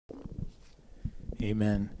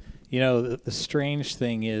Amen. You know, the strange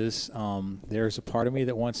thing is there's a part of me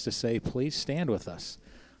that wants to say, please stand with us.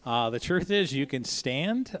 The truth is you can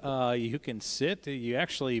stand, you can sit, you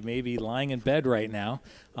actually may be lying in bed right now.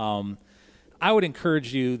 I would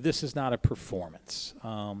encourage you, this is not a performance.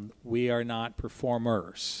 We are not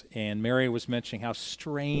performers. And Mary was mentioning how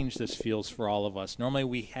strange this feels for all of us. Normally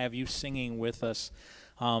we have you singing with us.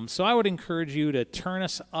 So I would encourage you to turn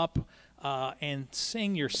us up and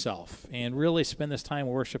sing yourself and really spend this time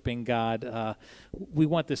worshiping God. We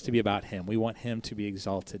want this to be about Him. We want Him to be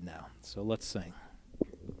exalted now. So let's sing.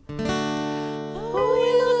 Oh,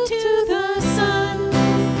 we look to the sun,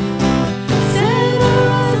 set our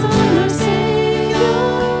eyes on our Savior,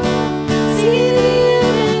 see the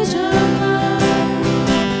image of God,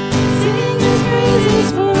 sing His praises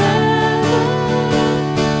forever.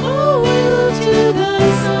 Oh, we look to the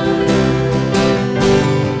sun.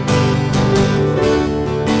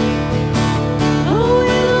 Oh,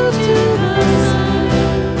 we look to the sun.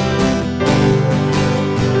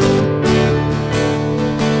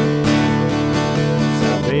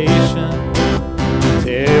 Salvation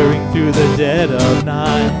tearing through the dead of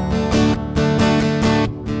night.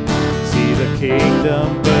 See the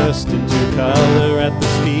kingdom burst into color at the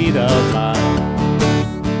speed of light.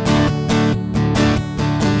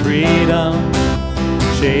 Freedom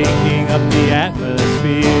shaking up the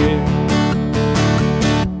atmosphere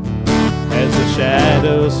as the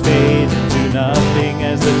shadows fade into nothing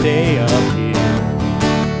as the day appears.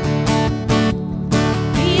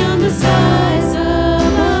 Beyond the skies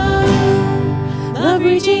above, love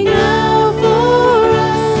reaching out for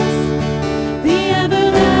us, the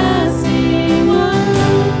everlasting one,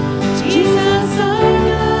 Jesus our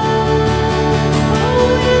God. Oh,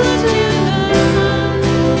 we look to the sun,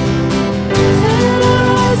 set our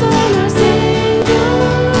eyes on our Savior,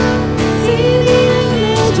 see the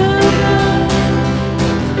image of God,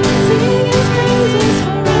 sing His praises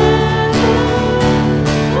forever.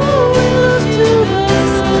 Oh, we look to the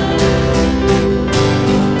sun.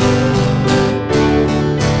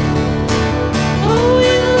 Oh,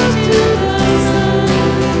 we look to the sun.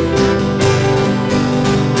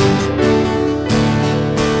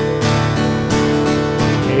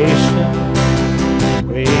 Nation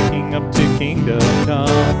waking up to kingdom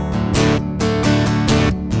come.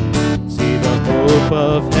 See the hope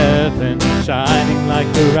of heaven shining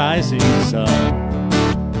like the rising sun.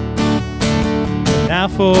 Now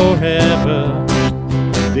forever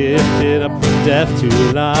lifted up from death to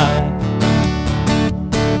life.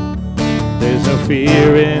 There's no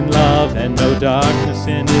fear in love and no darkness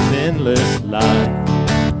in His endless light.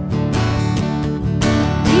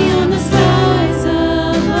 Beyond the skies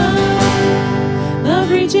above, love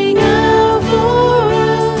reaching out for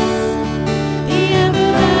us, the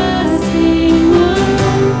everlasting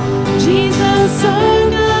one, Jesus our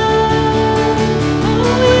God.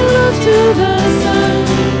 Oh, we look to the sun,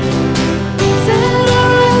 set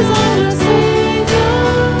our eyes on our Savior,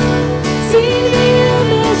 see the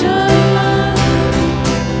image of God,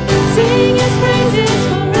 sing His praises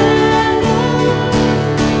forever.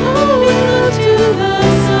 Oh, we look to the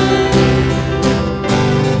sun.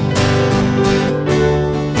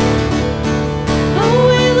 Oh,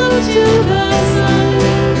 we look to the sun.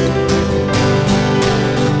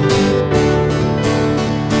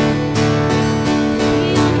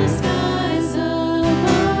 Beyond the skies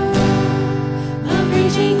above, love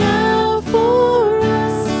reaching out for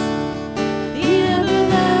us, the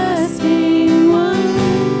everlasting one,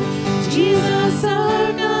 Jesus our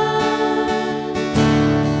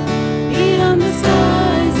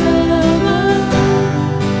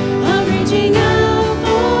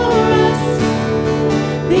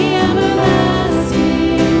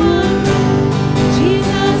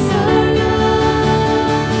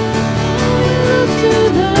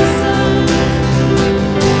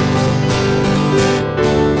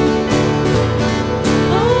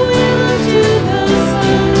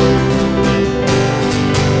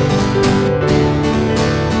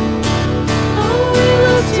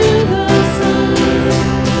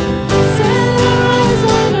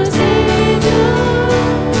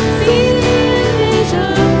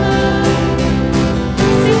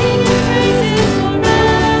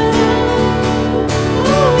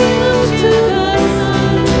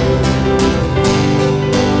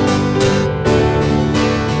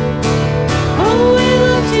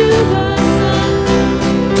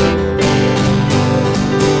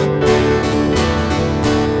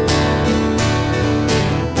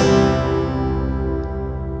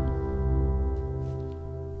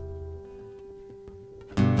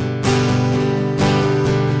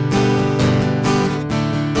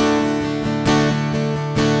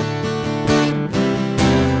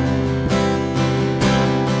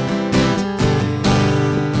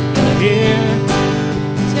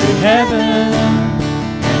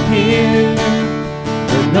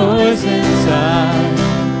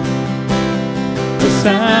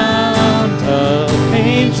sound of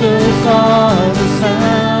angels are the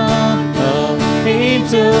sound of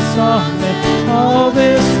angels song, and all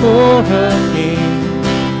this for a king.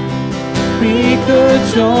 We could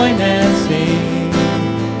join and sing,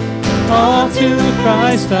 all to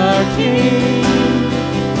Christ our King.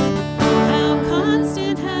 How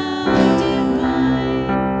constant, how divine,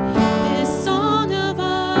 this song of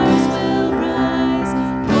ours will rise.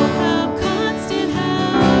 Oh, how constant,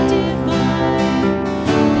 how divine,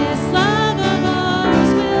 this love of ours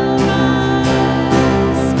will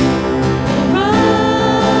rise. Will rise.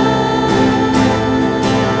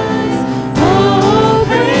 Oh,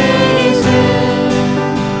 praise Him.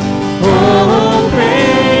 Oh,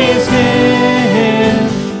 praise Him.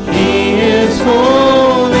 He is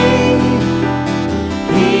holy.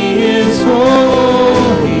 He is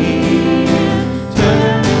holy.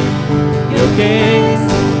 Turn your gaze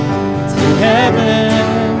to heaven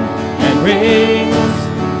and raise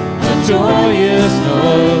a joyous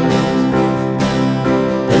note.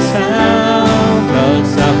 The sound of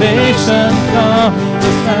salvation comes,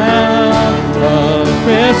 the sound of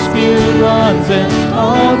rescued ones, and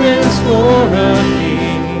all this for a king.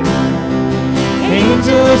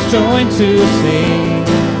 Angels join to sing,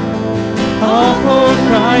 all for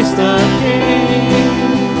Christ the King.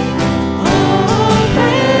 Oh,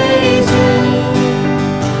 praise Him.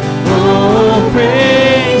 Oh,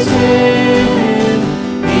 praise Him.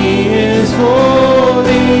 He is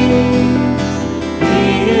holy. He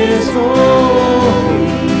is holy.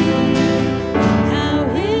 How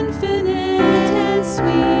infinite and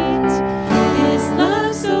sweet, this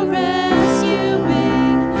love so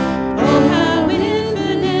rescuing. Oh, how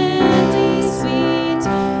infinitely sweet,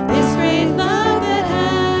 this great love that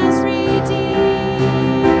has redeemed.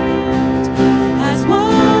 As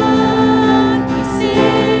one we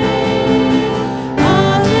sing,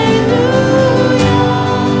 Alleluia,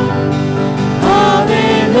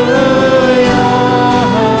 Alleluia.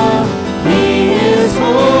 He is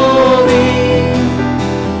holy.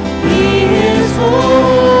 He is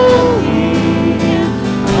holy.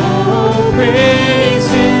 Oh, praise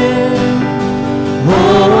Him.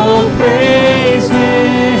 Oh, praise Him.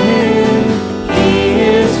 He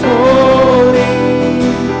is holy.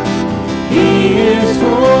 He is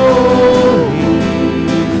holy.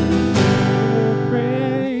 Oh,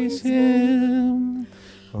 praise Him.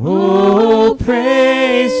 Oh,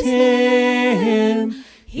 praise Him.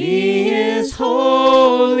 He is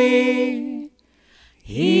holy.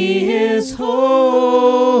 He is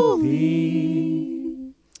holy.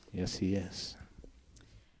 Yes, He is.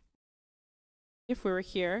 If we were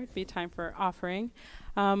here, it'd be time for offering.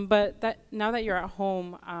 But now that you're at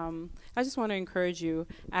home, I just want to encourage you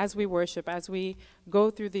as we worship, as we go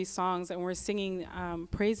through these songs and we're singing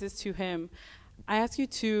praises to Him, I ask you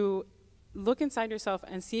to look inside yourself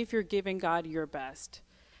and see if you're giving God your best.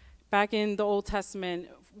 Back in the Old Testament,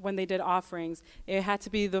 when they did offerings, it had to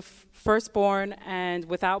be the firstborn and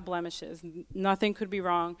without blemishes. Nothing could be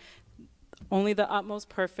wrong. Only the utmost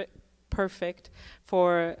perfect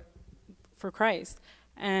for Christ.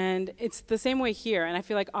 And it's the same way here. And I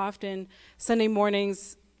feel like often Sunday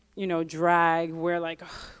mornings, drag. We're like,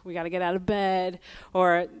 oh, we got to get out of bed.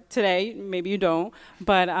 Or today, maybe you don't.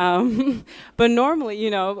 But normally,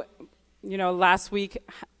 last week,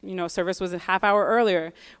 service was a half hour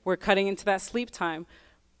earlier. We're cutting into that sleep time.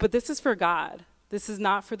 But this is for God. This is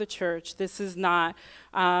not for the church. This is not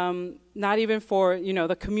even for,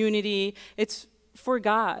 the community. It's for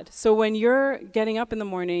God. So when you're getting up in the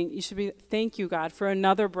morning, you should be, thank you, God, for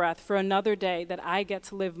another breath, for another day that I get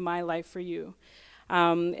to live my life for you.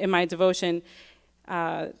 In my devotion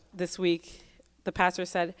this week, the pastor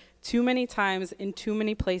said, too many times in too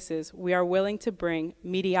many places, we are willing to bring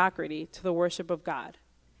mediocrity to the worship of God.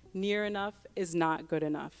 Near enough is not good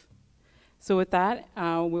enough. So with that,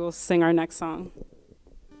 we will sing our next song.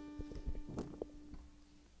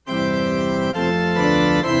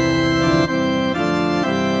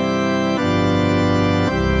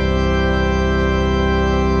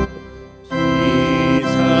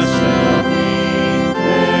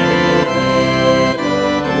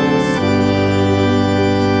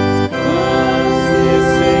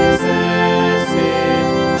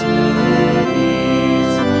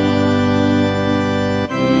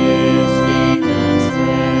 His kingdom's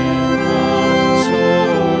breath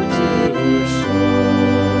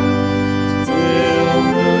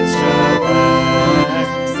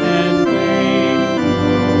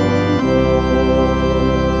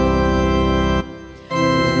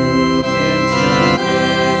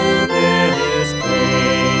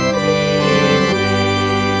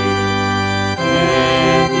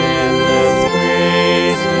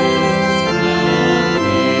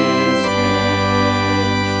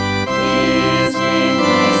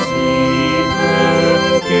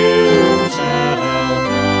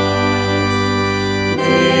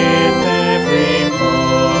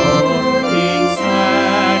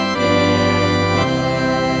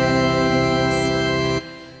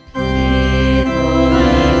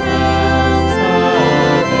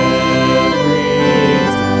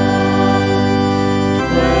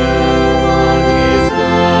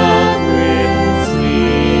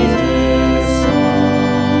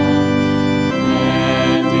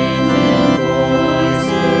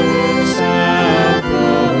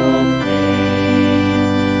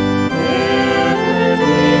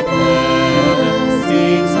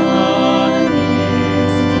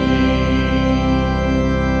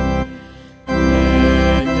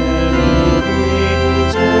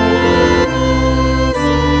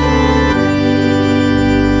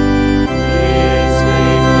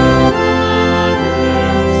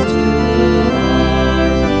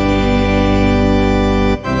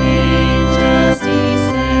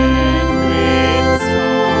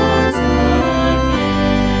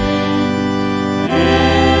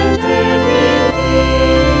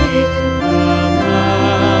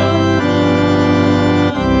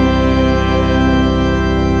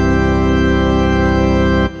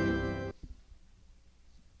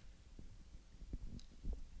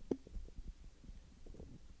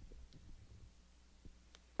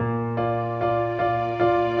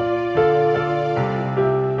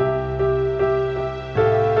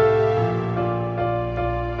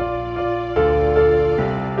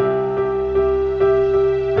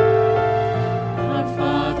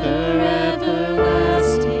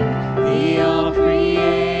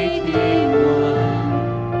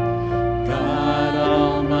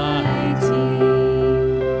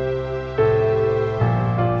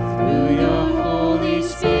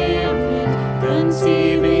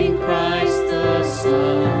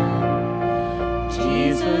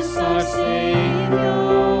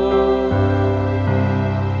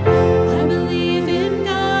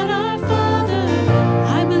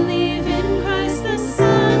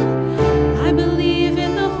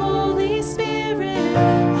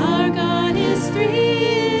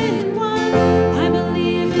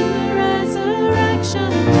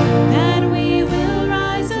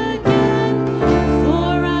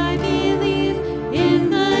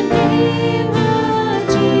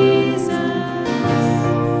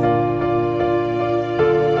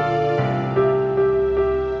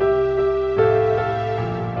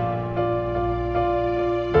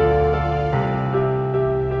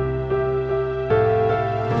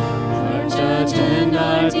judge and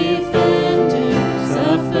our defender,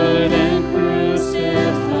 suffered and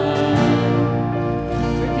crucified.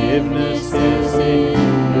 Forgiveness is in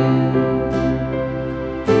you.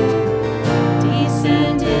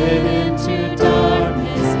 Descended into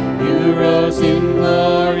darkness, you rose in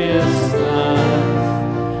glorious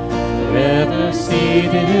life, forever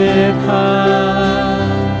seated high.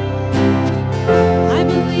 I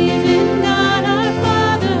believe in God our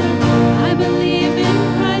Father, I believe in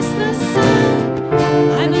Christ the Son,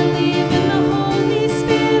 I believe in the Holy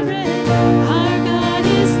Spirit, our God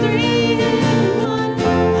is three in one.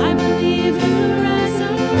 I believe in the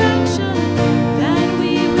resurrection, that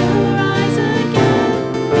we will rise again,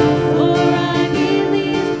 for I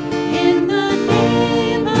believe in the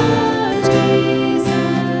name of Jesus.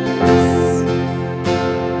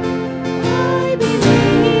 I believe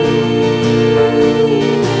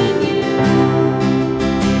in you.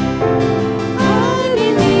 I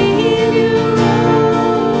believe you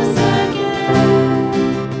rose again.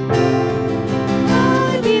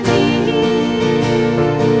 I believe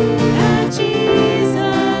that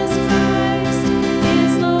Jesus Christ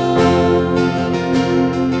is Lord.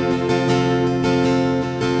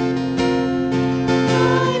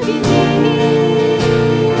 I believe in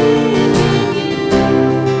you.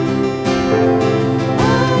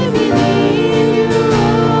 I believe you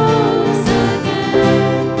rose again.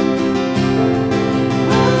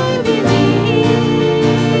 I believe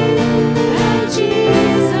that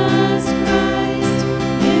Jesus Christ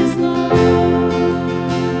is Lord.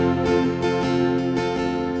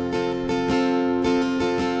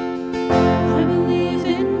 I believe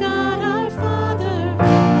in God our Father,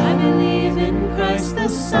 I believe in Christ the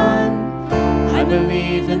Son, I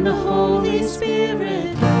believe in the Holy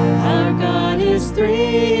Spirit, our God is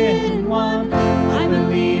three in one. I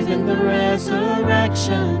believe in the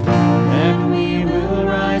resurrection, that we will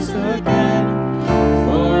rise again,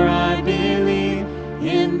 for I believe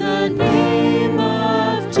in the name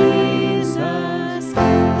of Jesus.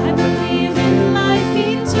 I believe in life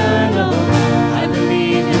eternal, I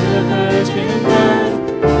believe in the virgin birth,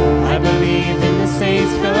 I believe in the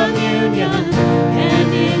saints' communion,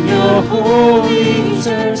 and in your holy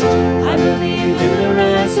church. I believe in the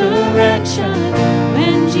resurrection,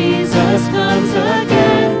 when Jesus comes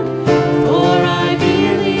again, for I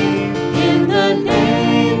believe in the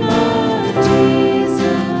name of Jesus.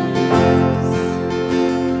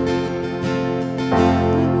 I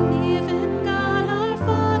believe in God our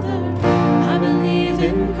Father, I believe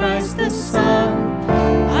in Christ the Son,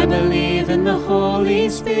 I believe in the Holy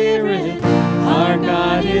Spirit, our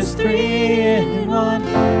God is three in one.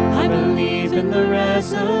 I believe in the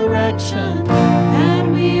resurrection, that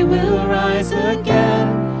we will rise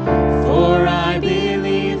again, for I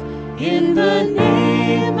believe in the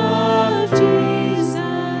name of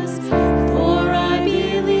Jesus, for I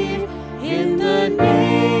believe in the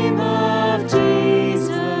name of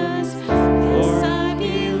Jesus, yes, I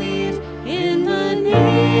believe in the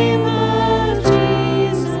name of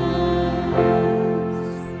Jesus.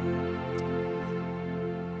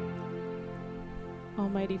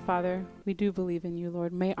 Almighty Father, we do believe in you,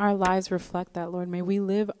 Lord. May our lives reflect that, Lord. May we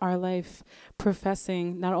live our life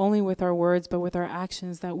professing, not only with our words, but with our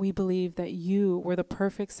actions, that we believe that you were the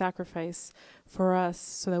perfect sacrifice for us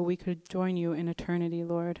so that we could join you in eternity,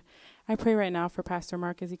 Lord. I pray right now for Pastor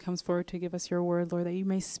Mark as he comes forward to give us your word, Lord, that you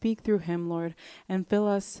may speak through him, Lord, and fill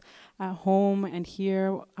us at home and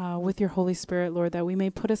here with your Holy Spirit, Lord, that we may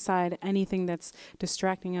put aside anything that's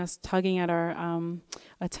distracting us, tugging at our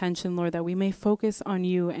attention, Lord, that we may focus on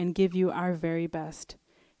you and give you our very best.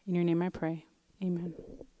 In your name I pray. Amen.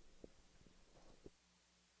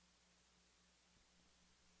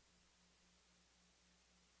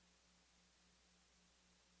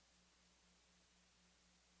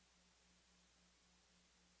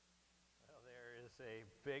 There is a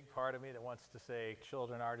big part of me that wants to say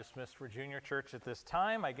children are dismissed for junior church at this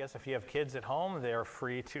time. I guess if you have kids at home, they're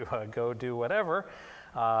free to go do whatever.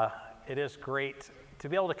 It is great to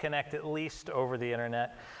be able to connect at least over the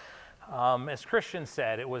internet. As Christian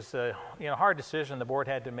said, it was a hard decision the board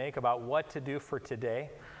had to make about what to do for today.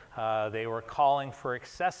 They were calling for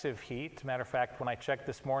excessive heat. Matter of fact, when I checked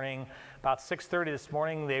this morning, about 6:30 this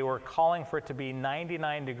morning, they were calling for it to be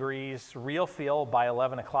 99 degrees real feel by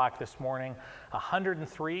 11 o'clock this morning,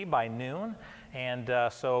 103 by noon. And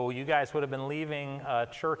so you guys would have been leaving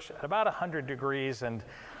church at about 100 degrees. And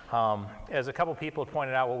as a couple people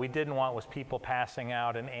pointed out, what we didn't want was people passing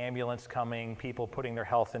out, an ambulance coming, people putting their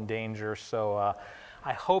health in danger. So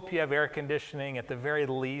I hope you have air conditioning, at the very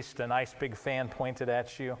least, a nice big fan pointed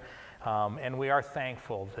at you. And we are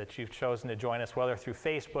thankful that you've chosen to join us, whether through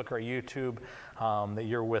Facebook or YouTube, that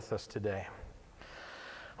you're with us today.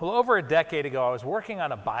 Well, over a decade ago, I was working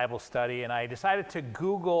on a Bible study, and I decided to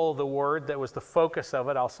Google the word that was the focus of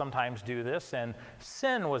it. I'll sometimes do this, and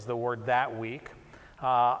sin was the word that week.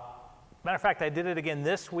 Matter of fact, I did it again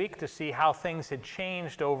this week to see how things had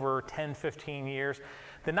changed over 10, 15 years.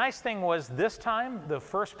 The nice thing was this time, the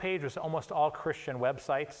first page was almost all Christian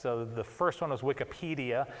websites. So the first one was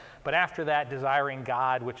Wikipedia, but after that, Desiring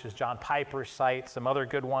God, which is John Piper's site, some other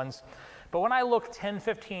good ones. But when I looked 10,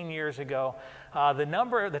 15 years ago,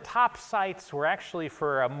 the top sites were actually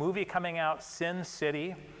for a movie coming out, Sin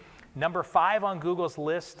City. Number 5 on Google's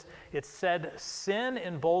list, it said sin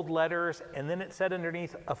in bold letters, and then it said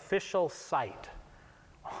underneath official site.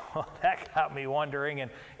 Well, that got me wondering, and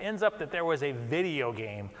ends up that there was a video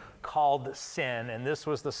game called Sin, and this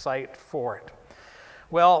was the site for it.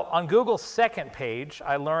 Well, on Google's second page,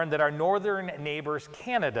 I learned that our northern neighbors,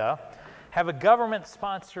 Canada, have a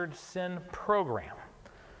government-sponsored sin program.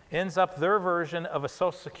 Ends up their version of a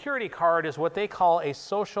Social Security card is what they call a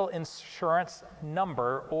social insurance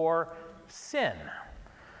number, or SIN.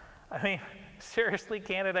 I mean, seriously,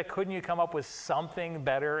 Canada, couldn't you come up with something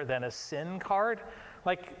better than a SIN card?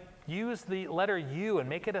 Like, use the letter U and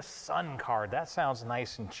make it a sun card. That sounds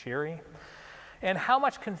nice and cheery. And how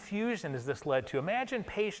much confusion has this led to? Imagine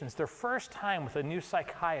patients, their first time with a new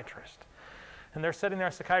psychiatrist. And they're sitting there,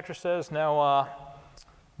 psychiatrist says, now,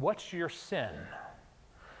 what's your sin?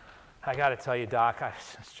 I got to tell you, Doc,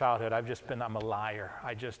 since childhood, I'm a liar.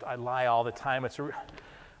 I lie all the time.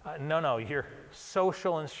 No, your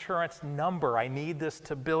social insurance number. I need this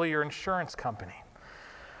to bill your insurance company.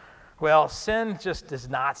 Well, sin just does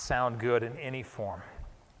not sound good in any form.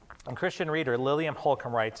 And Christian reader Lillian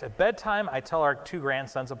Holcomb writes, at bedtime, I tell our 2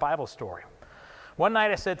 grandsons a Bible story. One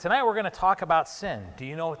night I said, tonight we're going to talk about sin. Do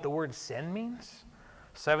you know what the word sin means?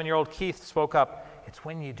 7-year-old Keith spoke up, it's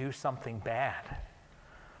when you do something bad.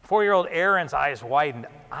 4-year-old Aaron's eyes widened.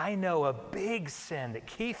 I know a big sin that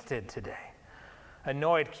Keith did today.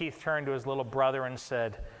 Annoyed, Keith turned to his little brother and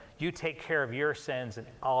said, you take care of your sins and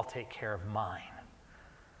I'll take care of mine.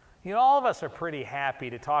 You know, all of us are pretty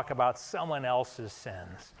happy to talk about someone else's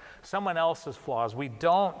sins, someone else's flaws. We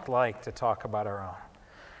don't like to talk about our own.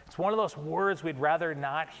 It's one of those words we'd rather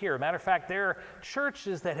not hear. Matter of fact, there are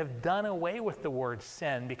churches that have done away with the word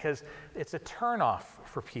sin because it's a turnoff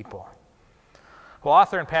for people. Well,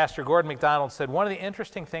 author and pastor Gordon MacDonald said, one of the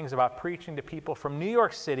interesting things about preaching to people from New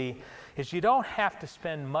York City is you don't have to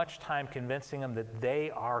spend much time convincing them that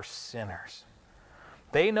they are sinners.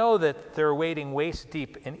 They know that they're wading waist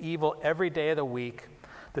deep in evil every day of the week.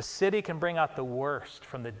 The city can bring out the worst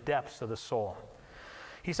from the depths of the soul.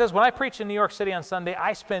 He says, when I preach in New York City on Sunday,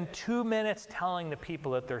 I spend 2 minutes telling the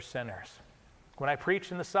people that they're sinners. When I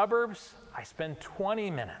preach in the suburbs, I spend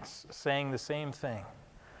 20 minutes saying the same thing.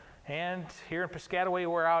 And here in Piscataway,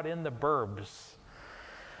 we're out in the burbs.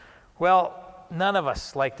 Well, none of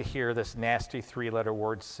us like to hear this nasty 3-letter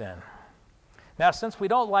word sin. Now, since we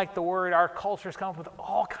don't like the word, our culture's come up with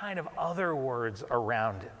all kind of other words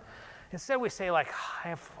around it. Instead, we say, like, I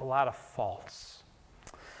have a lot of faults.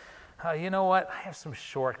 You know what? I have some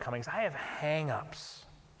shortcomings. I have hang-ups.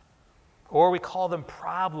 Or we call them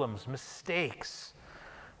problems, mistakes.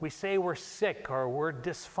 We say we're sick or we're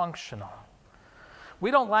dysfunctional. We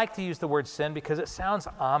don't like to use the word sin because it sounds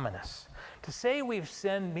ominous. To say we've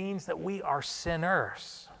sinned means that we are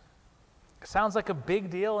sinners. It sounds like a big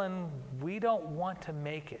deal, and we don't want to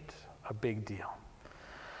make it a big deal.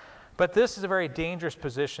 But this is a very dangerous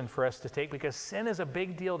position for us to take because sin is a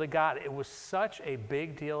big deal to God. It was such a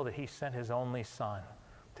big deal that he sent his only son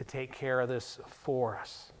to take care of this for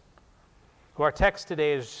us. Well, our text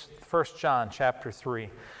today is 1 John chapter 3.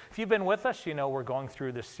 If you've been with us, you know we're going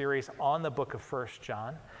through this series on the book of 1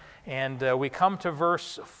 John. And we come to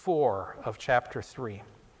verse 4 of chapter 3.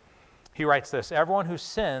 He writes this, everyone who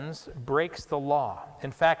sins breaks the law.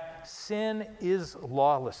 In fact, sin is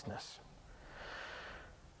lawlessness.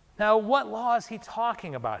 Now, what law is he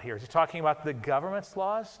talking about here? Is he talking about the government's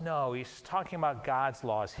laws? No, he's talking about God's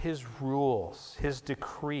laws, his rules, his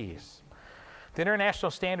decrees. The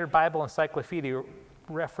International Standard Bible Encyclopedia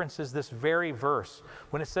references this very verse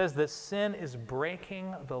when it says that sin is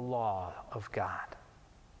breaking the law of God.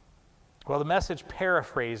 Well, the Message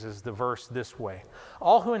paraphrases the verse this way.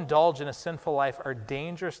 All who indulge in a sinful life are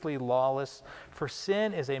dangerously lawless, for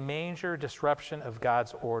sin is a major disruption of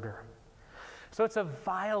God's order. So it's a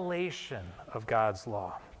violation of God's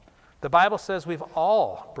law. The Bible says we've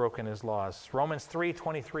all broken his laws. Romans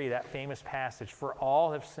 3:23, that famous passage, for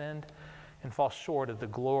all have sinned and fall short of the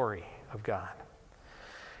glory of God.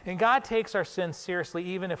 And God takes our sins seriously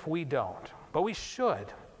even if we don't, but we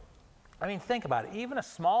should. I mean, think about it. Even a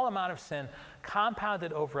small amount of sin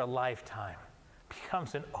compounded over a lifetime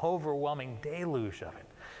becomes an overwhelming deluge of it.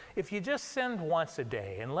 If you just sinned once a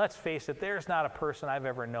day, and let's face it, there's not a person I've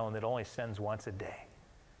ever known that only sins once a day.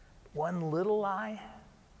 One little lie,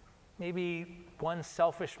 maybe one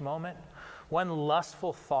selfish moment, one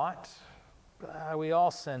lustful thought, we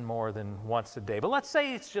all sin more than once a day. But let's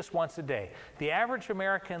say it's just once a day. The average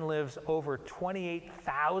American lives over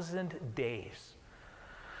 28,000 days.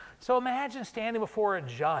 So imagine standing before a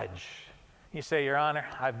judge. You say, Your Honor,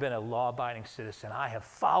 I've been a law-abiding citizen. I have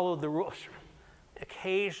followed the rules.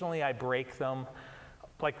 Occasionally I break them.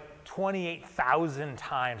 Like 28,000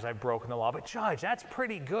 times I've broken the law. But Judge, that's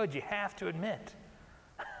pretty good, you have to admit.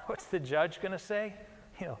 What's the judge going to say?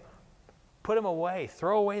 Put him away.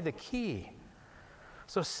 Throw away the key.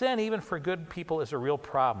 So sin, even for good people, is a real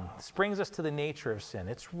problem. This brings us to the nature of sin.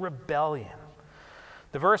 It's rebellion.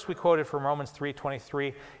 The verse we quoted from Romans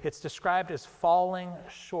 3:23, it's described as falling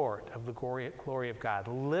short of the glory of God.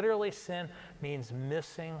 Literally, sin means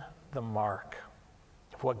missing the mark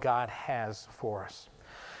of what God has for us.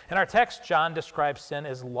 In our text, John describes sin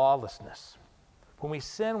as lawlessness. When we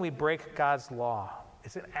sin, we break God's law.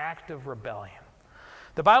 It's an act of rebellion.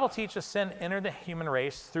 The Bible teaches sin entered the human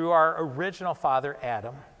race through our original father,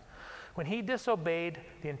 Adam. When he disobeyed,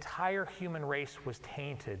 the entire human race was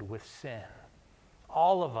tainted with sin.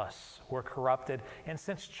 All of us were corrupted, and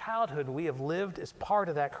since childhood, we have lived as part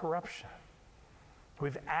of that corruption.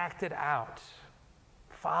 We've acted out,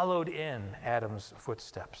 followed in Adam's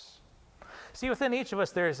footsteps. See, within each of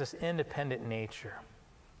us, there is this independent nature.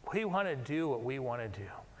 We want to do what we want to do.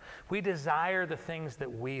 We desire the things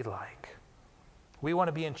that we like. We want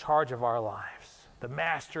to be in charge of our lives, the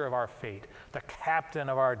master of our fate, the captain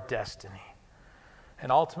of our destiny.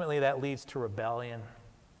 And ultimately, that leads to rebellion,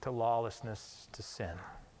 to lawlessness, to sin.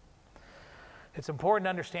 It's important to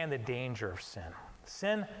understand the danger of sin.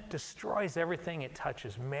 Sin destroys everything it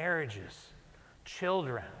touches: marriages,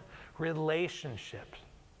 children, relationships,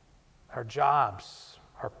 our jobs,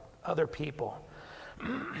 our other people.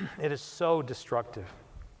 It is so destructive.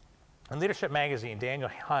 In Leadership magazine, Daniel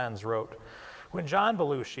Hans wrote, when John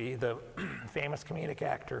Belushi, the famous comedic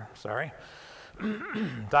actor,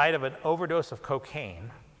 died of an overdose of cocaine,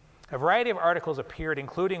 a variety of articles appeared,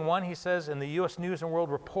 including one, he says, in the U.S. News and World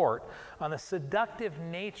Report on the seductive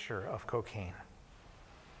nature of cocaine.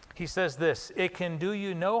 He says this: it can do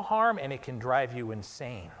you no harm and it can drive you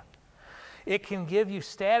insane. It can give you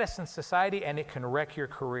status in society and it can wreck your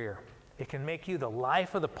career. It can make you the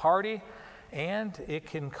life of the party and it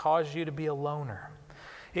can cause you to be a loner.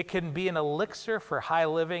 It can be an elixir for high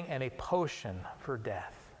living and a potion for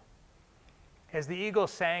death. As the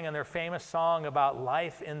Eagles sang in their famous song about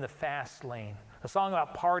life in the fast lane, a song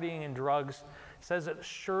about partying and drugs, says it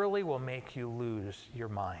surely will make you lose your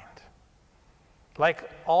mind. Like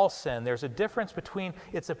all sin, there's a difference between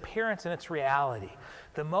its appearance and its reality,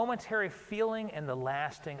 the momentary feeling and the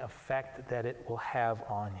lasting effect that it will have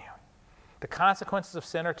on you. The consequences of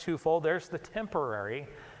sin are twofold. There's the temporary,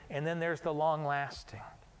 and then there's the long-lasting.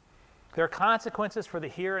 There are consequences for the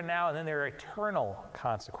here and now, and then there are eternal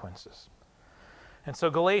consequences. And so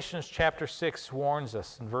Galatians chapter 6 warns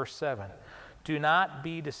us in verse 7, do not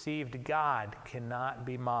be deceived. God cannot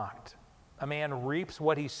be mocked. A man reaps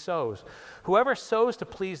what he sows. Whoever sows to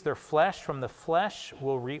please their flesh, from the flesh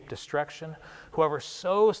will reap destruction. Whoever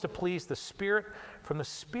sows to please the Spirit, from the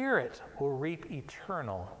Spirit will reap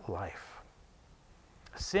eternal life.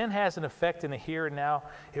 Sin has an effect in the here and now.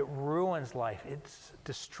 It ruins life. It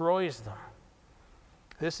destroys them.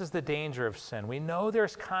 This is the danger of sin. We know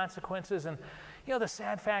there's consequences, and the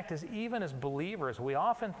sad fact is, even as believers, we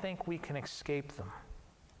often think we can escape them.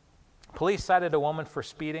 Police cited a woman for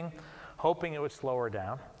speeding, hoping it would slow her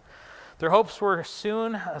down. Their hopes were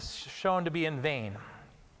soon shown to be in vain.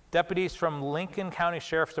 Deputies from Lincoln County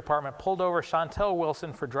Sheriff's Department pulled over Chantel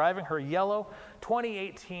Wilson for driving her yellow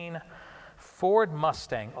 2018 Ford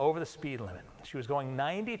Mustang over the speed limit. She was going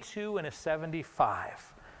 92 in a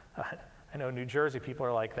 75. I know New Jersey people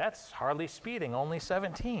are like, that's hardly speeding, only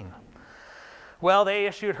 17. Well, they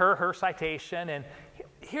issued her citation, and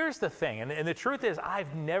here's the thing, and the truth is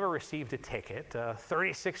I've never received a ticket.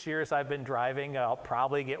 36 years I've been driving. I'll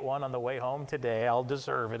probably get one on the way home today. I'll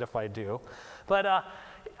deserve it if I do. But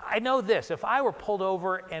I know this: if I were pulled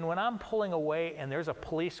over and when I'm pulling away and there's a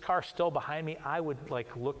police car still behind me, I would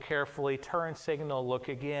look carefully, turn signal, look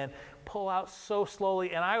again, pull out so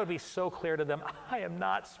slowly, and I would be so clear to them, I am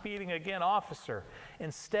not speeding again, officer.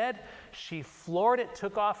 Instead, she floored it,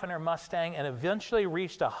 took off in her Mustang, and eventually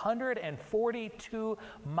reached 142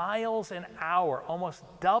 miles an hour, almost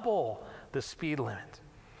double the speed limit.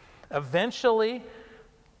 Eventually,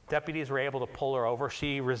 Deputies were able to pull her over.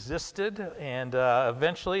 She resisted, and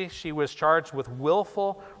eventually she was charged with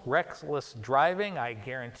willful, reckless driving. I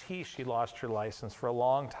guarantee she lost her license for a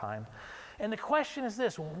long time. And the question is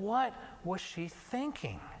this: what was she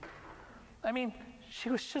thinking? I mean, she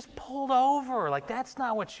was just pulled over. Like, that's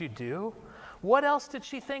not what you do. What else did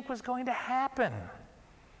she think was going to happen?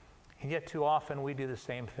 And yet too often we do the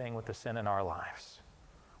same thing with the sin in our lives.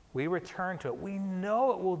 We return to it. We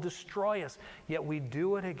know it will destroy us, yet we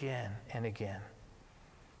do it again and again.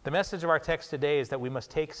 The message of our text today is that we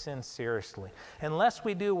must take sin seriously. Unless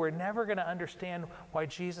we do, we're never going to understand why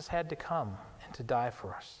Jesus had to come and to die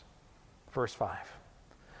for us. Verse 5.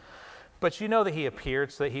 But you know that he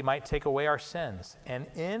appeared so that he might take away our sins, and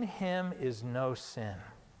in him is no sin.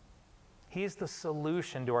 He's the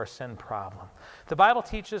solution to our sin problem. The Bible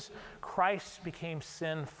teaches Christ became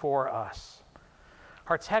sin for us.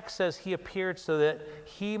 Our text says he appeared so that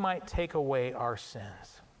he might take away our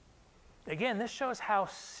sins. Again, this shows how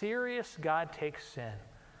serious God takes sin,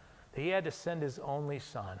 that he had to send his only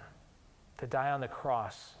son to die on the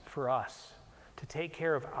cross for us, to take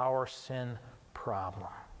care of our sin problem.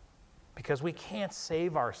 Because we can't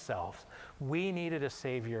save ourselves. We needed a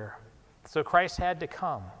Savior. So Christ had to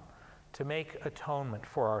come to make atonement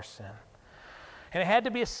for our sin. And it had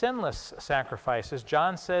to be a sinless sacrifice. As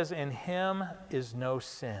John says, in him is no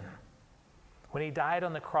sin. When he died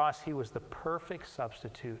on the cross, he was the perfect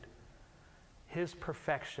substitute, his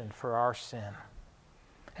perfection for our sin.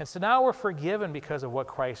 And so now we're forgiven because of what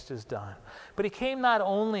Christ has done. But he came not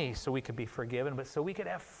only so we could be forgiven, but so we could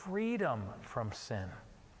have freedom from sin.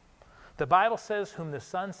 The Bible says, whom the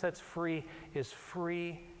Son sets free is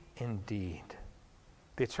free indeed.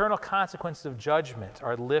 The eternal consequences of judgment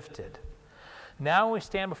are lifted. Now when we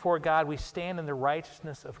stand before God, we stand in the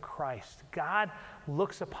righteousness of Christ. God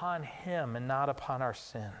looks upon him and not upon our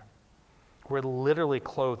sin. We're literally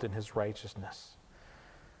clothed in his righteousness.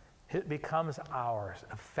 It becomes ours,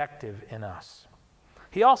 effective in us.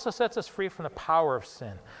 He also sets us free from the power of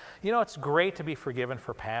sin. You know, it's great to be forgiven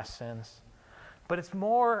for past sins, but it's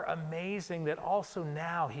more amazing that also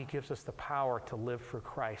now he gives us the power to live for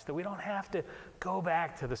Christ, that we don't have to go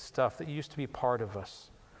back to the stuff that used to be part of us.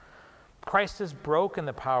 Christ has broken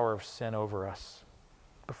the power of sin over us.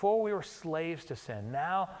 Before we were slaves to sin.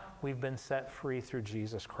 Now we've been set free through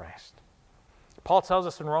Jesus Christ. Paul tells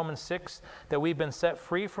us in Romans 6 that we've been set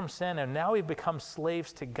free from sin and now we've become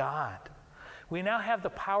slaves to God. We now have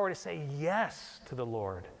the power to say yes to the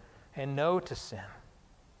Lord and no to sin.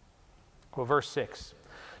 Well, verse 6.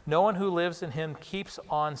 No one who lives in him keeps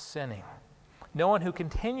on sinning. No one who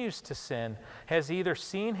continues to sin has either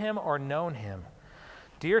seen him or known him.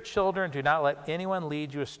 Dear children, do not let anyone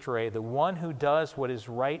lead you astray. The one who does what is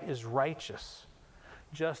right is righteous,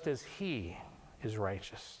 just as he is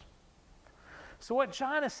righteous. So what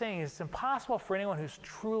John is saying is it's impossible for anyone who's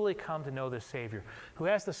truly come to know the Savior, who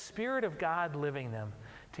has the Spirit of God living in them,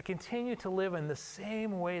 to continue to live in the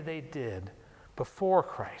same way they did before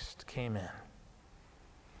Christ came in.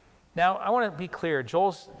 Now, I want to be clear.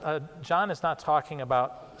 John is not talking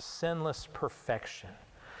about sinless perfection,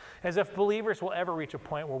 as if believers will ever reach a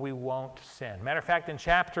point where we won't sin. Matter of fact, in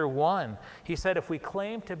chapter 1, he said, if we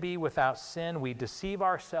claim to be without sin, we deceive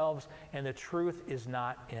ourselves and the truth is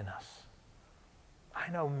not in us. I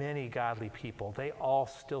know many godly people. They all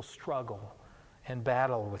still struggle and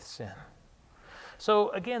battle with sin. So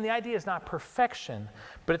again, the idea is not perfection,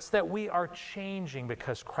 but it's that we are changing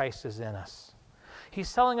because Christ is in us.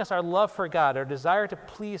 He's telling us our love for God, our desire to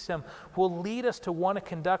please him, will lead us to want to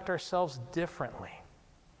conduct ourselves differently.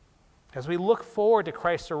 As we look forward to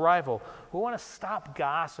Christ's arrival, we want to stop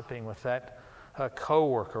gossiping with that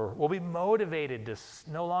coworker. We'll be motivated to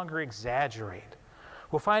no longer exaggerate.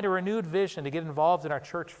 We'll find a renewed vision to get involved in our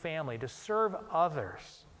church family, to serve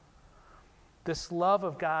others. This love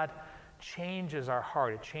of God changes our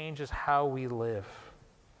heart. It changes how we live.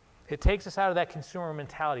 It takes us out of that consumer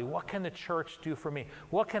mentality. What can the church do for me?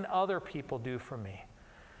 What can other people do for me?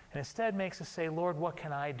 And instead makes us say, Lord, what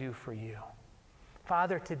can I do for you?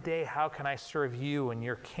 Father, today, how can I serve you and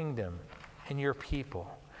your kingdom and your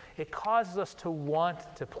people? It causes us to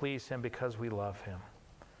want to please him because we love him.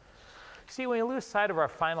 See, when we lose sight of our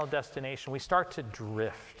final destination, we start to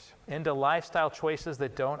drift into lifestyle choices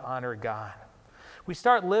that don't honor God. We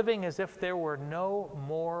start living as if there were no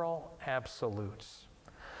moral absolutes.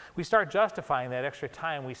 We start justifying that extra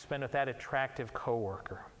time we spend with that attractive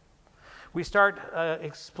coworker. We start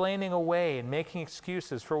explaining away and making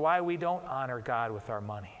excuses for why we don't honor God with our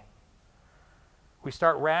money. We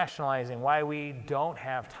start rationalizing why we don't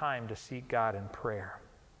have time to seek God in prayer.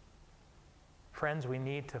 Friends, we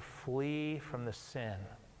need to flee from the sin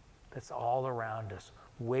that's all around us.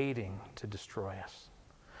 waiting to destroy us.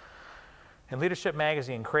 In Leadership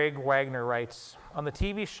Magazine, Craig Wagner writes, on the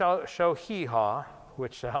TV show Hee Haw,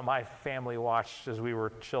 which my family watched as we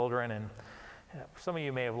were children, and some of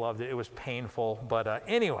you may have loved it. It was painful, but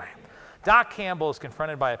anyway, Doc Campbell is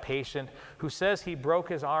confronted by a patient who says he broke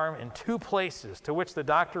his arm in 2 places, to which the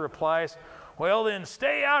doctor replies, well, then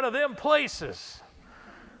stay out of them places.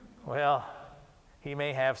 Well, he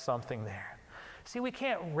may have something there. See, we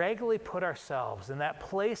can't regularly put ourselves in that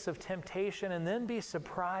place of temptation and then be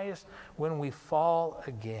surprised when we fall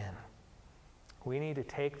again. We need to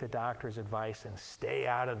take the doctor's advice and stay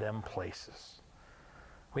out of them places.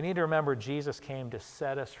 We need to remember Jesus came to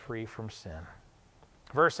set us free from sin.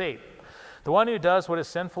 Verse 8, the one who does what is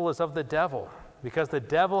sinful is of the devil, because the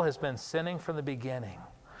devil has been sinning from the beginning.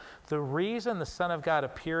 The reason the Son of God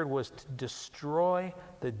appeared was to destroy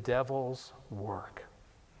the devil's work.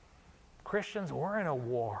 Christians, we're in a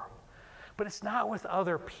war, but it's not with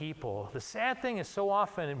other people. The sad thing is so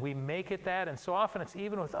often we make it that, and so often it's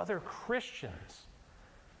even with other Christians.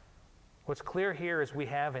 What's clear here is we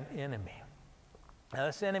have an enemy. Now,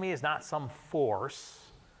 this enemy is not some force.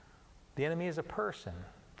 The enemy is a person,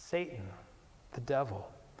 Satan, the devil.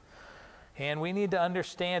 And we need to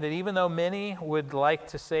understand that even though many would like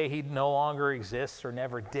to say he no longer exists or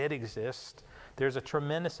never did exist, there's a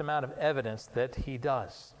tremendous amount of evidence that he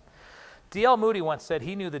does. D.L. Moody once said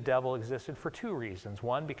he knew the devil existed for 2 reasons.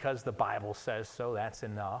 One, because the Bible says so, that's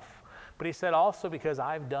enough. But he said also because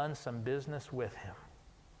I've done some business with him.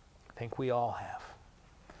 I think we all have.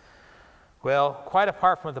 Well, quite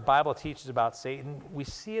apart from what the Bible teaches about Satan, we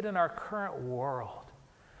see it in our current world.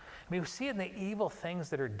 I mean, we see it in the evil things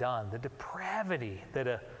that are done, the depravity that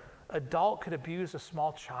an adult could abuse a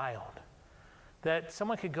small child, that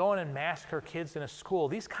someone could go in and massacre kids in a school.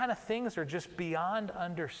 These kind of things are just beyond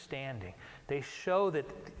understanding. They show that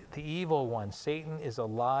the evil one, Satan, is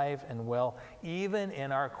alive and well, even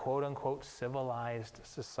in our quote-unquote civilized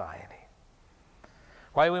society.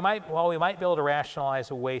 While we might be able to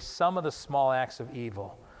rationalize away some of the small acts of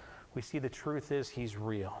evil, we see the truth is he's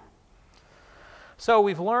real. So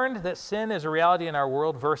we've learned that sin is a reality in our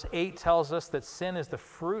world. Verse 8 tells us that sin is the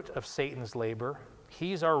fruit of Satan's labor.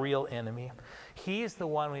 He's our real enemy. He's the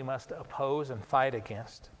one we must oppose and fight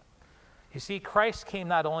against. You see, Christ came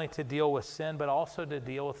not only to deal with sin, but also to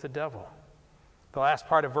deal with the devil. The last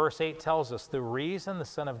part of verse 8 tells us the reason the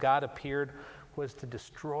Son of God appeared was to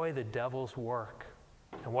destroy the devil's work.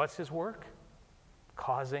 And what's his work?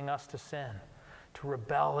 Causing us to sin, to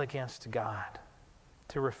rebel against God,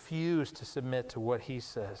 to refuse to submit to what he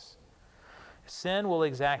says. Sin will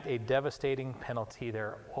exact a devastating penalty. There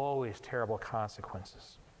are always terrible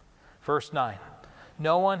consequences. Verse 9,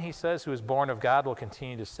 no one, he says, who is born of God will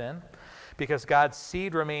continue to sin because God's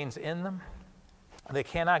seed remains in them. They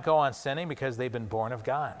cannot go on sinning because they've been born of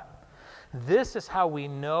God. This is how we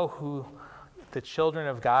know who the children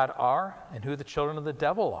of God are and who the children of the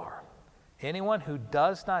devil are. Anyone who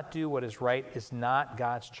does not do what is right is not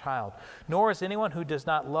God's child, nor is anyone who does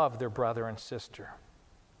not love their brother and sister.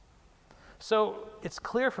 So it's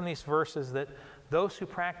clear from these verses that those who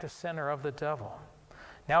practice sin are of the devil.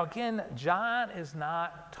 Now again, John is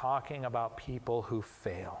not talking about people who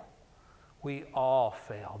fail. We all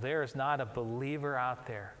fail. There is not a believer out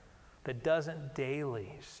there that doesn't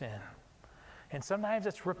daily sin. And sometimes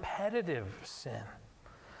it's repetitive sin.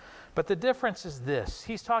 But the difference is this.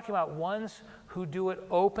 He's talking about ones who do it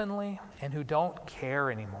openly and who don't care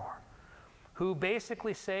anymore. Who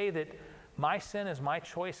basically say that my sin is my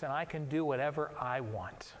choice and I can do whatever I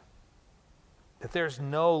want. That there's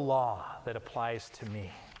no law that applies to me.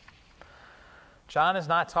 John is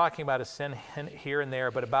not talking about a sin here and there,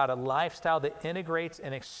 but about a lifestyle that integrates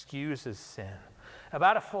and excuses sin.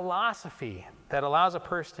 About a philosophy that allows a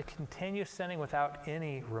person to continue sinning without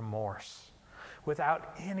any remorse,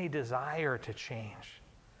 without any desire to change.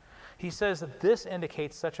 He says that this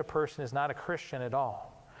indicates such a person is not a Christian at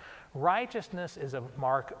all. Righteousness is a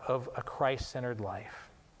mark of a Christ-centered life.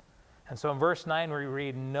 And so in verse 9 we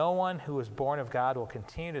read, no one who is born of God will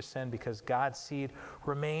continue to sin because God's seed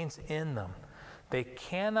remains in them. They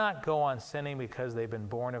cannot go on sinning because they've been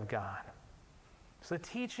born of God. So the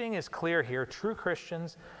teaching is clear here. True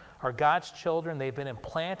Christians are God's children. They've been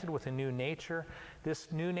implanted with a new nature.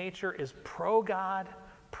 This new nature is pro-God,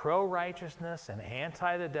 pro-righteousness, and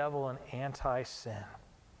anti the devil and anti-sin.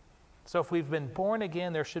 So if we've been born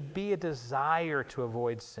again, there should be a desire to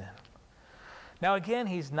avoid sin. Now again,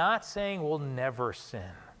 he's not saying we'll never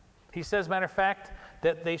sin. He says, matter of fact,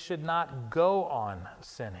 that they should not go on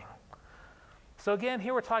sinning. So again,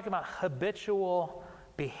 here we're talking about habitual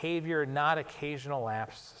behavior, not occasional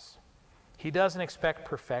lapses. He doesn't expect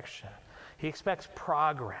perfection. He expects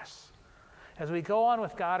progress. As we go on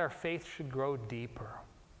with God, our faith should grow deeper.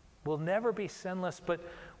 We'll never be sinless, but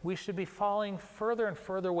we should be falling further and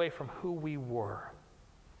further away from who we were.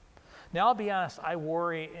 Now, I'll be honest, I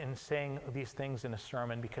worry in saying these things in a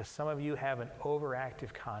sermon because some of you have an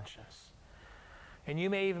overactive conscience. And you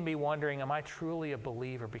may even be wondering, am I truly a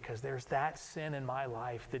believer? Because there's that sin in my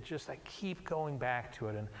life that just I keep going back to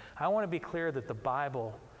it. And I want to be clear that the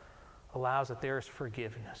Bible allows that there is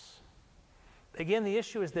forgiveness. Again, the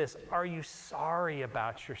issue is this: are you sorry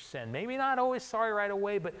about your sin? Maybe not always sorry right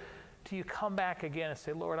away, but do you come back again and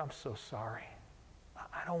say, Lord, I'm so sorry.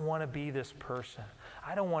 I don't want to be this person.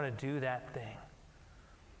 I don't want to do that thing.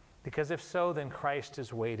 Because if so, then Christ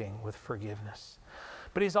is waiting with forgiveness.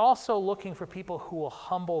 But he's also looking for people who will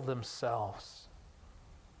humble themselves.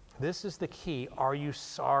 This is the key. Are you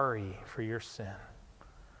sorry for your sin?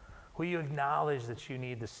 Will you acknowledge that you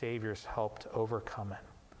need the Savior's help to overcome it?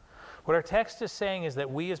 What our text is saying is that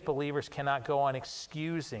we as believers cannot go on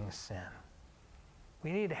excusing sin.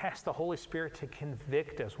 We need to ask the Holy Spirit to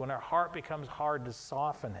convict us when our heart becomes hard, to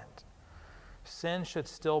soften it. Sin should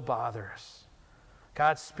still bother us.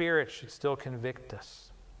 God's Spirit should still convict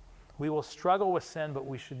us. We will struggle with sin, but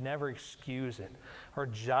we should never excuse it or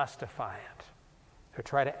justify it or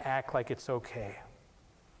try to act like it's okay.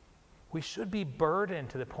 We should be burdened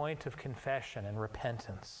to the point of confession and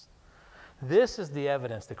repentance. This is the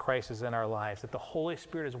evidence that Christ is in our lives, that the Holy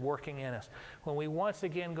Spirit is working in us. When we once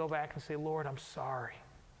again go back and say, Lord, I'm sorry.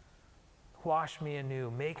 Wash me anew.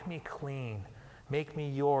 Make me clean. Make me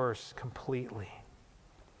yours completely.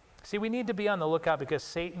 See, we need to be on the lookout because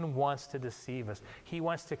Satan wants to deceive us. He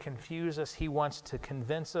wants to confuse us. He wants to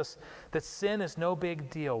convince us that sin is no big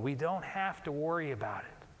deal. We don't have to worry about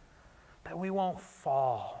it. That we won't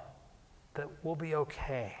fall. That we'll be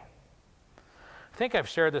okay. I think I've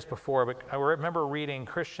shared this before, but I remember reading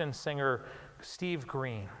Christian singer Steve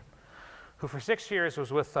Green, who for 6 years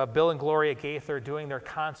was with Bill and Gloria Gaither doing their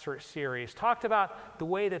concert series, talked about the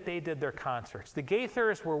way that they did their concerts. The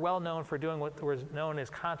Gaithers were well known for doing what was known as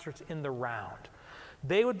concerts in the round.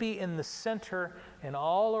 They would be in the center, and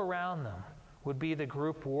all around them would be the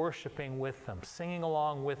group worshiping with them, singing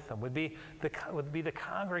along with them, would be the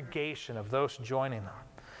congregation of those joining them.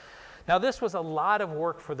 Now, this was a lot of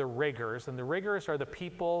work for the riggers, and the riggers are the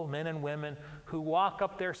people, men and women, who walk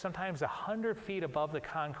up there sometimes 100 feet above the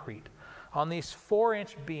concrete on these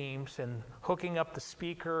 4-inch beams and hooking up the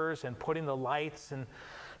speakers and putting the lights. And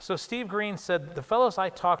so Steve Green said, the fellows I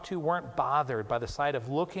talked to weren't bothered by the sight of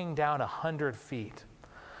looking down 100 feet.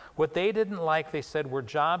 What they didn't like, they said, were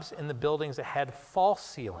jobs in the buildings that had false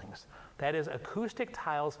ceilings, that is, acoustic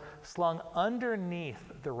tiles slung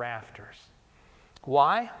underneath the rafters.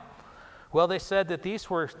 Why? Well, they said that these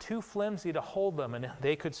were too flimsy to hold them and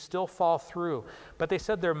they could still fall through. But they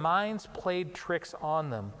said their minds played tricks on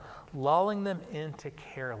them, lulling them into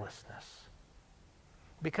carelessness.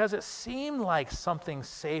 Because it seemed like something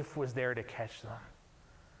safe was there to catch them.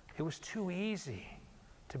 It was too easy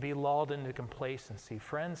to be lulled into complacency.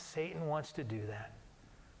 Friends, Satan wants to do that.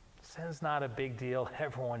 Sin's not a big deal.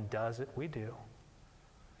 Everyone does it. We do.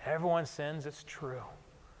 Everyone sins, it's true.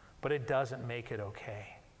 But it doesn't make it okay.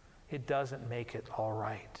 It doesn't make it all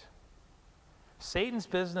right. Satan's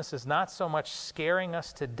business is not so much scaring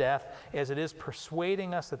us to death as it is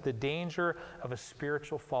persuading us that the danger of a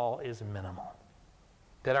spiritual fall is minimal,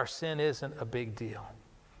 that our sin isn't a big deal,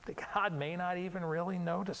 that God may not even really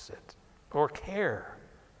notice it or care.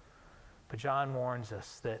 But John warns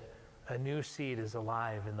us that a new seed is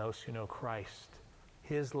alive in those who know Christ,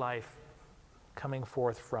 his life coming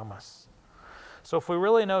forth from us. So if we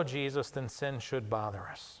really know Jesus, then sin should bother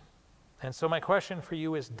us. And so my question for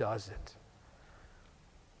you is, does it?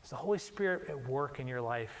 Is the Holy Spirit at work in your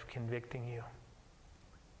life convicting you?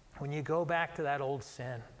 When you go back to that old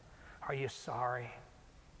sin, are you sorry?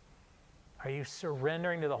 Are you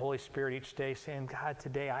surrendering to the Holy Spirit each day, saying, God,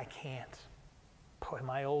 today I can't. Boy,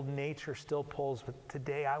 my old nature still pulls, but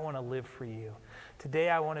today I want to live for you.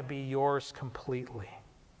 Today I want to be yours completely.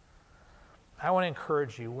 I want to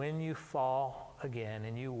encourage you, when you fall again,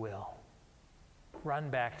 and you will,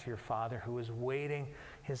 run back to your Father who is waiting,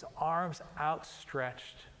 his arms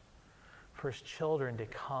outstretched for his children to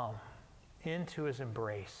come into his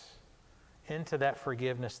embrace, into that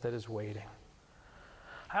forgiveness that is waiting.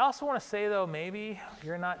 I also want to say, though, maybe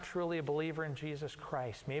you're not truly a believer in Jesus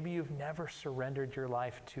Christ. Maybe you've never surrendered your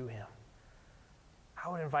life to him. I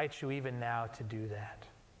would invite you even now to do that,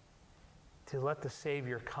 to let the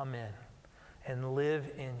Savior come in and live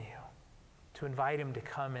in you, to invite him to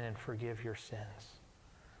come in and forgive your sins,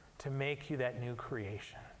 to make you that new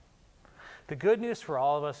creation. The good news for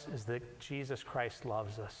all of us is that Jesus Christ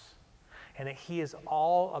loves us. and that he is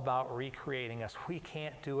all about recreating us. We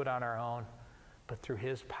can't do it on our own, but through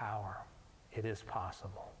his power, it is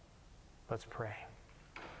possible. Let's pray.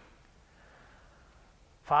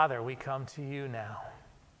 Father, we come to you now,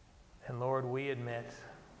 and Lord, we admit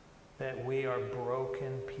that we are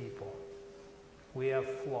broken people. We have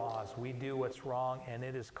flaws. We do what's wrong, and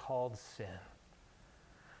it is called sin.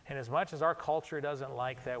 And as much as our culture doesn't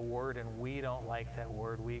like that word and we don't like that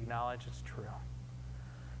word, we acknowledge it's true.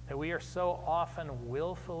 That we are so often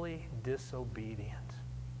willfully disobedient.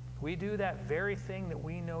 We do that very thing that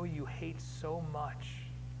we know you hate so much.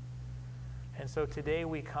 And so today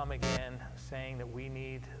we come again saying that we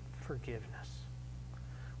need forgiveness.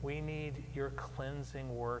 We need your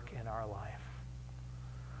cleansing work in our life.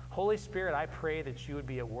 Holy Spirit, I pray that you would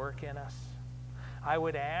be at work in us. I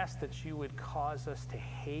would ask that you would cause us to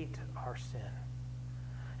hate our sin.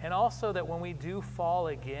 And also that when we do fall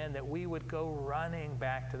again, that we would go running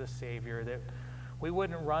back to the Savior, that we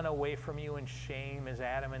wouldn't run away from you in shame as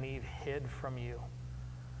Adam and Eve hid from you,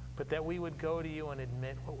 but that we would go to you and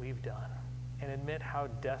admit what we've done and admit how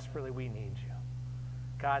desperately we need you.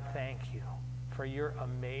 God, thank you for your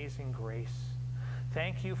amazing grace.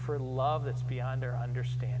 Thank you for love that's beyond our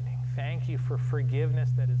understanding. Thank you for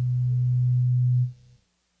forgiveness that is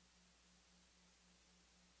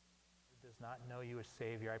does not know you as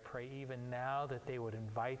Savior. I pray even now that they would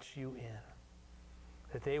invite you in,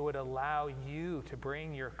 that they would allow you to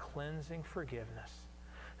bring your cleansing forgiveness,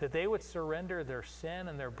 that they would surrender their sin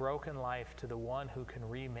and their broken life to the one who can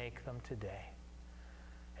remake them today.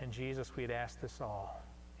 And Jesus, we'd ask this all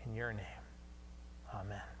in your name.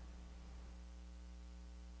 Amen.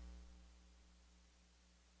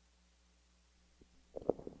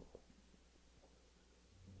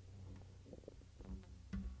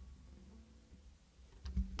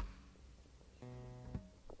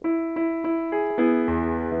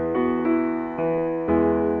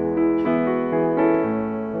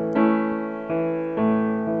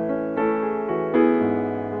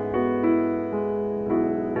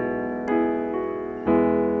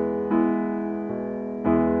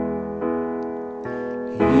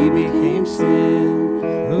 He became sin,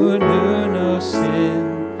 who knew no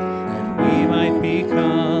sin, that we might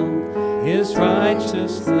become his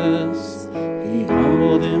righteousness. He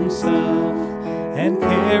humbled himself and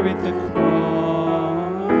carried the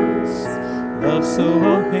cross. Love so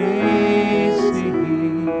amazing,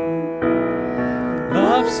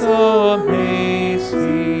 love so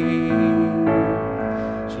amazing.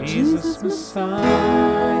 Jesus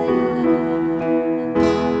Messiah,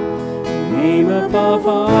 name above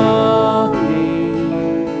all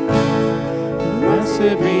names,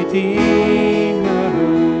 blessed Redeemer,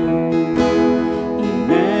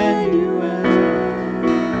 Emmanuel,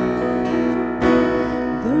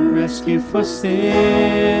 the rescue for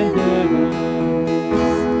sinners,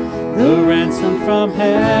 the ransom from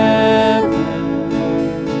heaven,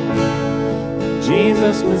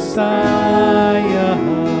 Jesus Messiah,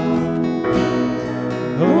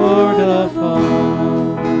 Lord of all.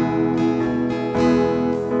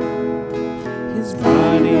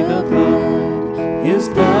 His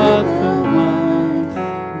blood the wine,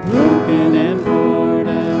 broken and poured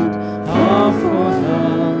out, all for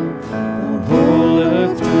love. The whole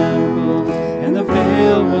earth trembled, and the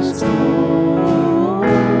veil was torn.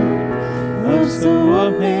 Love so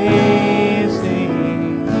amazing,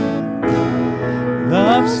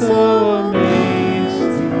 love so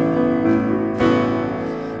amazing.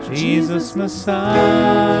 Jesus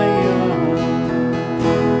Messiah,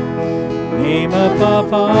 name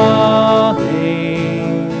above all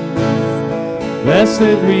names,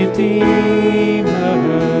 blessed Redeemer,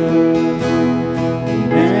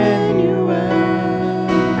 Emmanuel,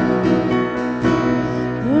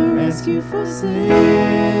 the rescue for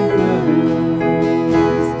sinners,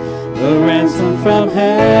 the ransom from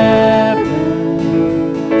heaven,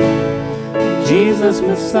 Jesus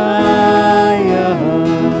Messiah,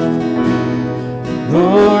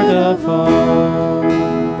 Lord of all.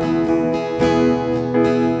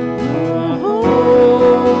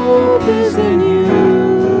 Is in you,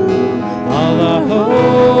 all our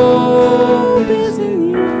hope is in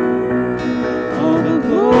you, all the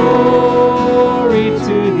glory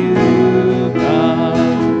to you, God,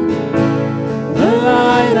 the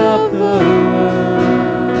light of the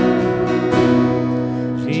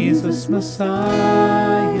world, Jesus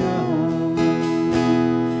Messiah,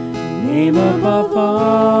 name above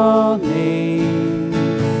all names,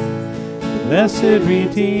 blessed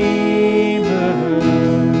Redeemer,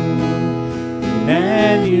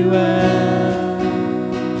 Emmanuel,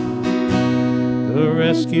 the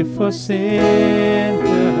rescue for sinners,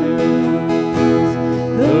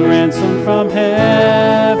 the the ransom from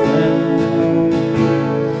heaven,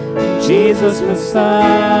 Jesus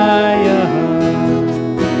Messiah,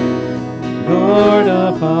 Lord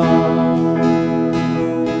of all.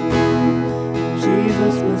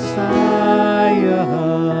 Jesus Messiah,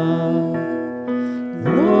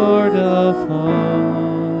 Lord of all.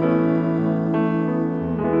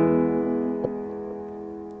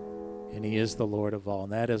 And he is the Lord of all,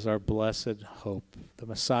 and that is our blessed hope. The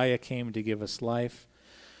Messiah came to give us life,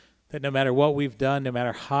 that no matter what we've done, no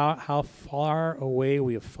matter how far away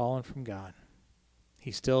we have fallen from God,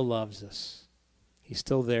 he still loves us. He's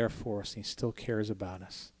still there for us. He still cares about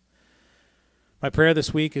us. My prayer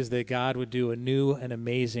this week is that God would do a new and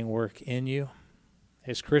amazing work in you.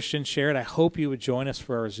 As Christian shared, I hope you would join us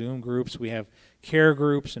for our Zoom groups. We have care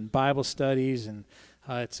groups and Bible studies, and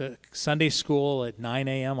it's a Sunday school at 9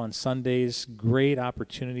 a.m. on Sundays. Great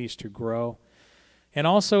opportunities to grow. And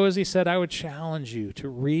also, as he said, I would challenge you to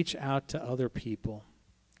reach out to other people.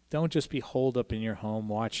 Don't just be holed up in your home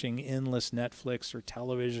watching endless Netflix or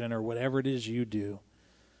television or whatever it is you do.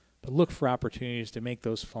 But look for opportunities to make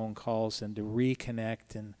those phone calls and to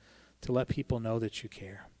reconnect and to let people know that you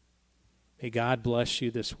care. May God bless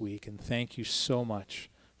you this week, and thank you so much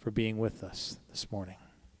for being with us this morning.